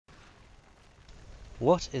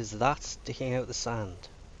What is that sticking out the sand?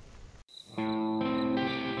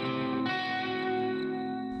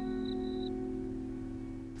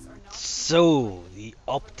 So, the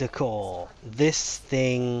Opticor. This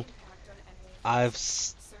thing, Huh,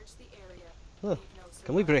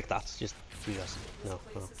 can we break that? Just curiosity. No,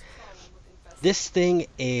 no. This thing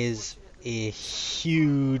is a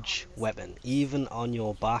huge weapon. Even on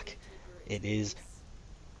your back, it is.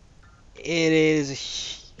 It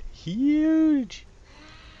is huge.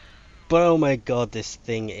 But oh my god, this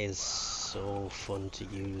thing is so fun to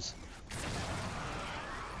use.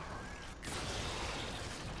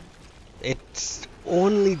 Its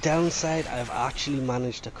only downside I've actually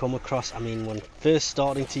managed to come across, I mean, when first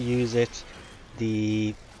starting to use it,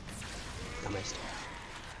 I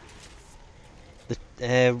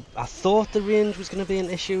thought the range was going to be an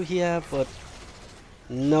issue here, but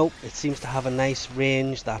nope, it seems to have a nice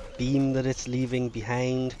range. That beam that it's leaving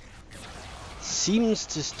behind seems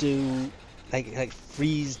to do like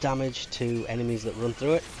freeze damage to enemies that run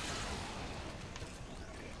through it.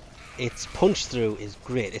 Its punch through is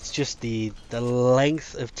great. It's just the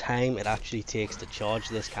length of time it actually takes to charge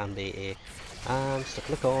this can be stuck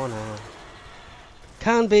in the corner.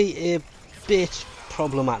 Can be a bit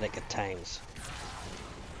problematic at times.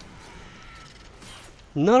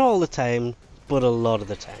 Not all the time, but a lot of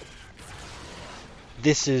the time.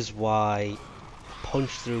 This is why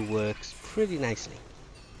punch through works pretty nicely.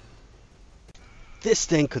 This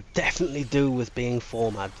thing could definitely do with being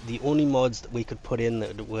formatted. The only mods that we could put in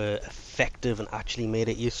that were effective and actually made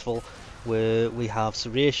it useful were we have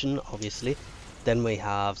serration, obviously, then we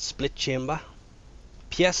have split chamber,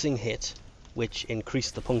 piercing hit, which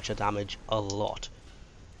increased the puncture damage a lot.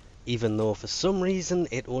 Even though for some reason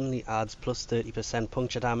it only adds plus 30%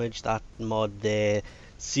 puncture damage, that mod there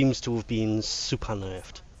seems to have been super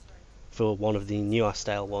nerfed for one of the newer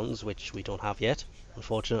style ones, which we don't have yet,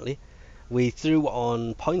 unfortunately. We threw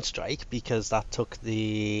on point strike because that took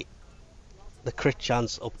the crit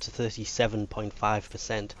chance up to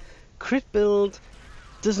 37.5%. Crit build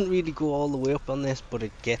doesn't really go all the way up on this, but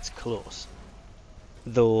it gets close,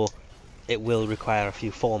 though it will require a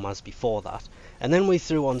few formas before that. And then we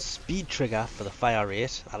threw on speed trigger for the fire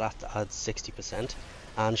rate, that adds 60%,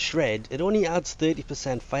 and shred, it only adds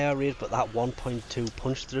 30% fire rate, but that 1.2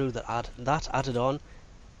 punch through that added on,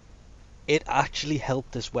 it actually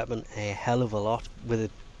helped this weapon a hell of a lot.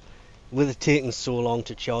 With it taking so long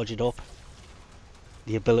to charge it up,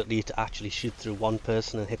 the ability to actually shoot through one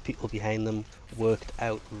person and hit people behind them worked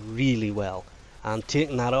out really well, and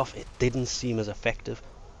taking that off, it didn't seem as effective.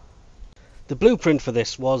 The blueprint for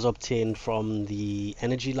this was obtained from the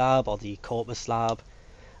energy lab, or the corpus lab,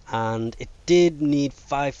 and it did need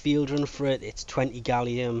 5 field run for it. It's 20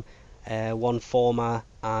 gallium, 1 forma,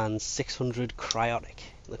 and 600 cryotic.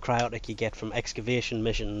 The cryotic you get from excavation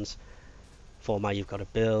missions. Forma you've got to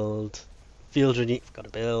build, field run you've got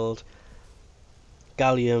to build,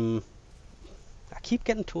 gallium, I keep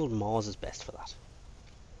getting told Mars is best for that.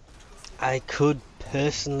 I could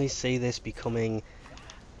personally see this becoming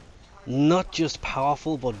not just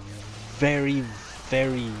powerful, but very,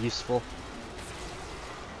 very useful.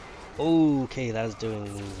 Okay, that's doing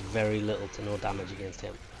very little to no damage against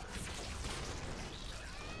him.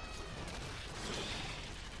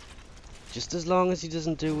 Just as long as he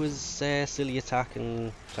doesn't do his silly attack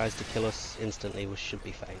and tries to kill us instantly, we should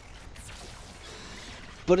be fine.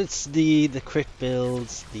 But it's the crit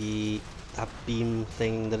builds, that beam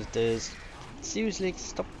thing that it does. Seriously,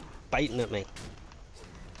 stop biting at me.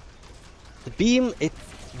 The beam,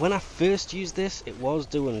 when I first used this, it was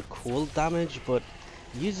doing cold damage, but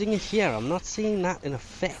using it here, I'm not seeing that in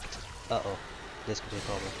effect. Uh-oh, this could be a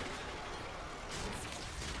problem.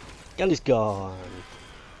 Galley's gone.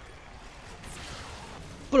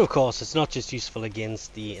 But of course, it's not just useful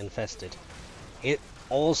against the infested. It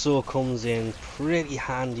also comes in pretty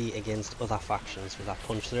handy against other factions with that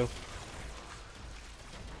punch through.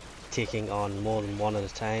 Taking on more than one at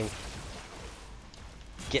a time.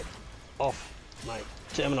 Get off my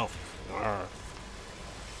terminal. Arrgh.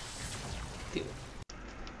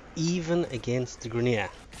 Even against the Grenier,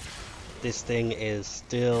 this thing is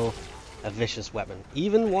still a vicious weapon.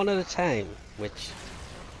 Even one at a time, which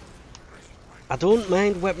I don't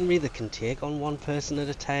mind weaponry that can take on one person at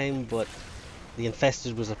a time, but the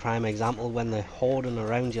infested was a prime example. When they're hoarding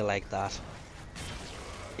around you like that,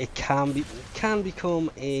 it can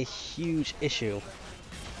become a huge issue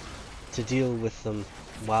to deal with them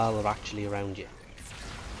while they're actually around you.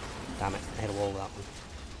 Damn it, I hit a wall with that one.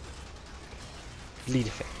 Bleed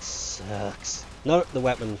effect sucks. Not the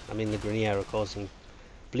weapon, I mean the Grenier are causing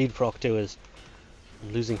bleed proc 2 is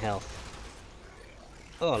losing health.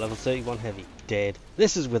 Oh, level 31 heavy, dead.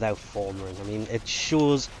 This is without forming. I mean, it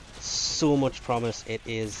shows so much promise. It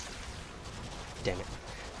is, damn it,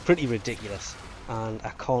 pretty ridiculous. And I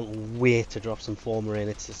can't wait to drop some former in.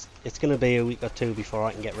 It's going to be a week or two before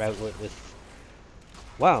I can get round to it with...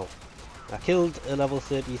 Wow, I killed a level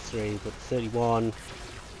 33, but 31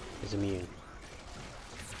 is immune.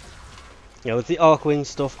 You know, with the Arcwing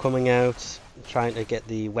stuff coming out, trying to get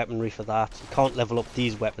the weaponry for that, you can't level up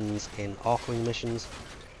these weapons in Arcwing missions.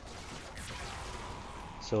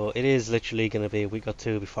 So it is literally going to be a week or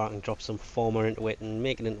two before I can drop some former into it and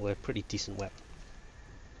make it into a pretty decent weapon.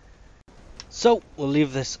 So we'll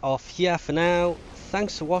leave this off here for now.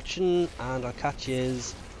 Thanks for watching, and I'll catch you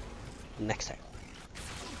next time.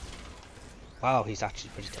 Wow, he's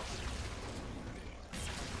actually pretty tough.